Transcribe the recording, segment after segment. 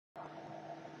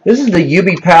This is the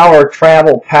Yubi Power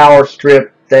Travel Power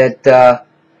Strip that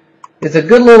is a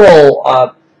good little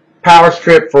power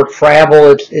strip for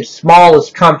travel. It's small,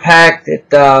 it's compact.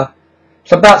 It's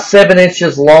about 7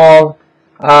 inches long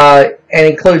and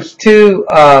includes two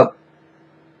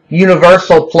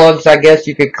universal plugs, I guess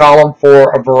you could call them,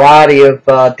 for a variety of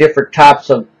different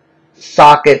types of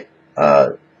socket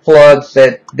plugs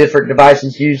that different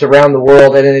devices use around the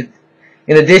world. And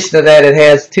in addition to that, it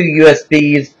has two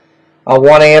USBs, a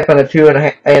 1 amp and a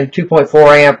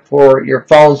 2.4 amp for your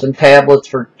phones and tablets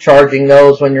for charging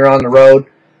those when you're on the road.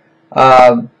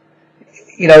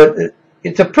 You know,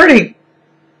 it's a pretty,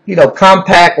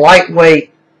 compact,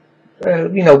 lightweight,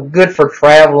 good for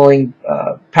traveling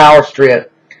power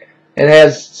strip. It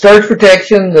has surge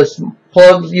protection. The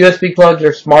plugs, USB plugs,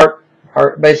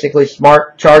 are basically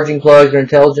smart charging plugs or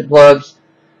intelligent plugs.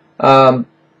 The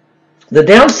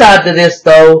downside to this,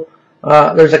 though,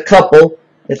 there's a couple.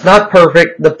 It's not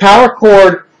perfect. The power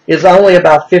cord is only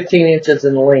about 15 inches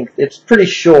in length. It's pretty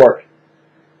short.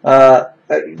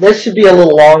 This should be a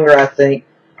little longer, I think.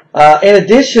 In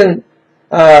addition,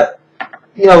 they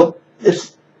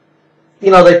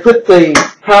put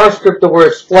the power strip to where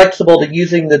it's flexible to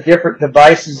using the different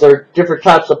devices or different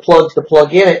types of plugs to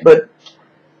plug in it. But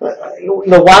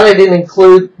why they didn't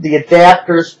include the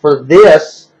adapters for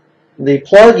this, the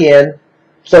plug-in,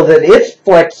 so that it's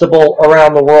flexible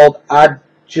around the world, I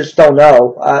just don't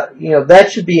know. That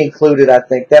should be included, I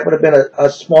think. That would have been a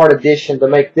smart addition to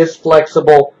make this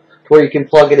flexible, where you can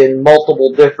plug it in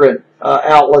multiple different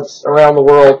outlets around the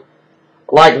world,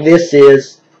 like this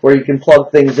is, where you can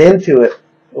plug things into it,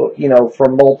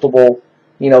 from multiple,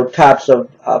 types of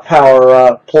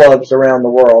power plugs around the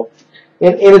world.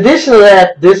 In addition to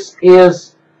that, this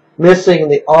is missing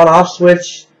the on-off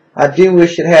switch. I do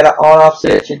wish it had an on-off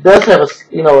switch. It does have a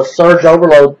surge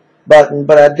overload button,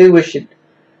 but I do wish it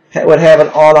would have an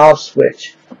on-off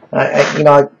switch.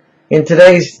 In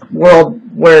today's world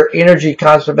where energy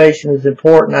conservation is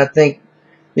important, I think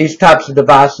these types of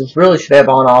devices really should have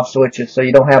on-off switches so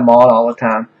you don't have them on all the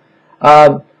time.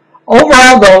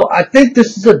 Overall, though, I think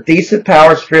this is a decent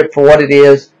power strip for what it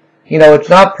is. It's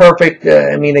not perfect.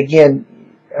 Again,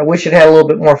 I wish it had a little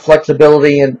bit more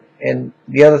flexibility and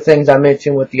the other things I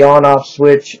mentioned with the on-off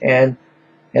switch and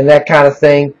that kind of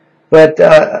thing. But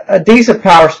a decent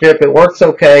power strip. It works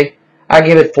okay. I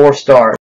give it 4 stars.